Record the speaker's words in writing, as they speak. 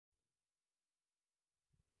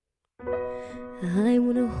I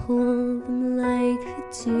wanna hold them like we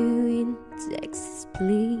do in Texas,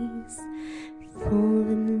 please. Fall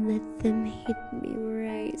and let them hit me,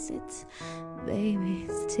 raise it. Baby,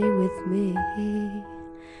 stay with me.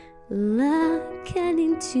 Like an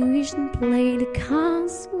intuition play the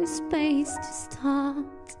cards with space to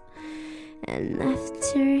start. And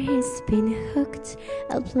after he's been hooked,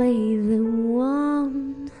 I'll play the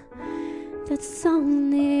one that's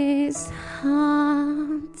on his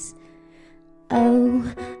heart. Oh,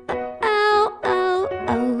 oh, oh, oh,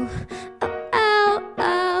 oh, oh,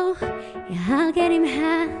 oh. Yeah, I'll get him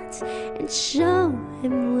hot and show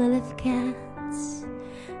him what I've got.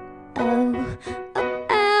 Oh, oh,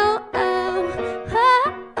 oh, oh,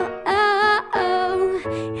 oh, oh, oh, oh.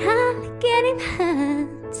 I'll get him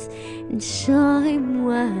hot and show him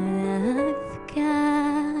what I've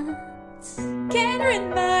got. Can't read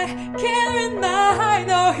my,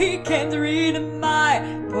 no, he can't read my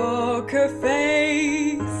poker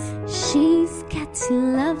face. She's got to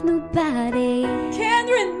love nobody. Can't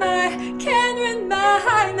read my,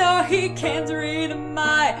 no, he can't read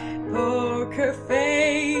my poker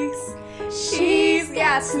face. She's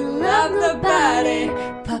got to love nobody.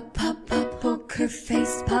 Pop, pop, pop, poker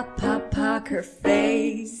face, pop, pop, poker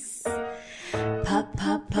face. Pop,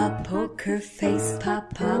 pop, pop, poker face,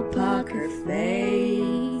 pop, pop, poker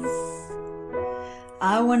face.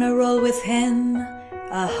 I wanna roll with him,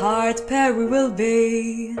 a hard pair we will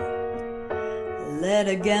be.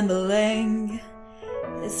 Little gambling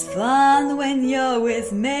is fun when you're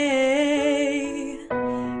with me.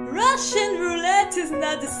 Russian roulette is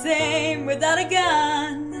not the same without a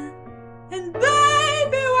gun. And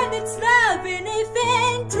baby, when it's love,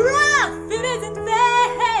 anything rough, it isn't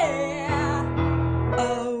fair.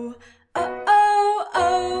 Oh, oh, oh,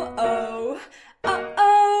 oh, oh, oh,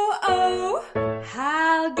 oh, oh.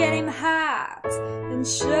 I'll get him hot and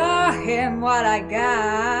show him what I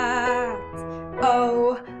got.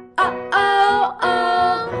 Oh, oh, oh,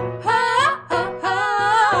 oh, oh, oh,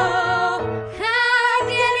 oh. I'll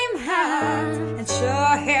get him hot and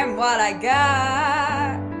show him what I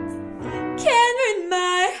got. Can't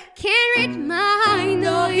read my,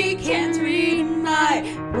 no, he can't read my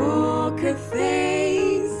poker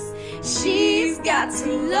face. She's got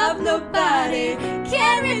to love nobody.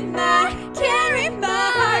 Can't read my,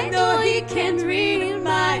 no, he can't read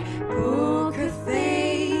my poker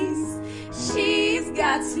face. She's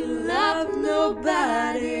got to love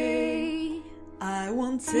nobody. I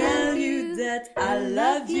won't tell you that I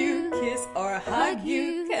love you, kiss or hug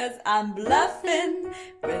you, 'cause I'm bluffing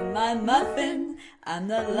with my muffin. I'm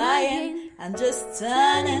not lying, I'm just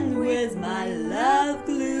turning with my love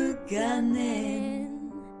glue gun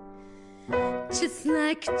in. Just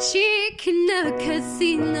like a chick in a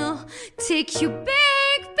casino, take you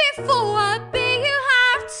back before I pay you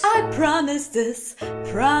out. I promise this,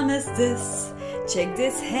 check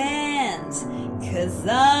this hand, 'cause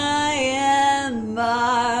I am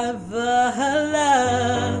marvelous.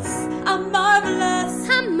 I'm marvelous,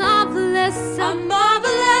 I'm marvelous, I'm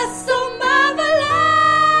marvelous, so marvelous.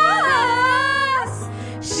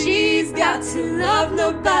 She's got to love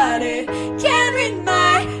nobody. Can't read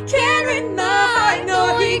my,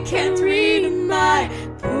 no, he can't read my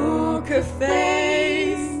poker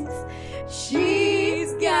face.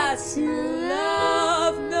 She's got to love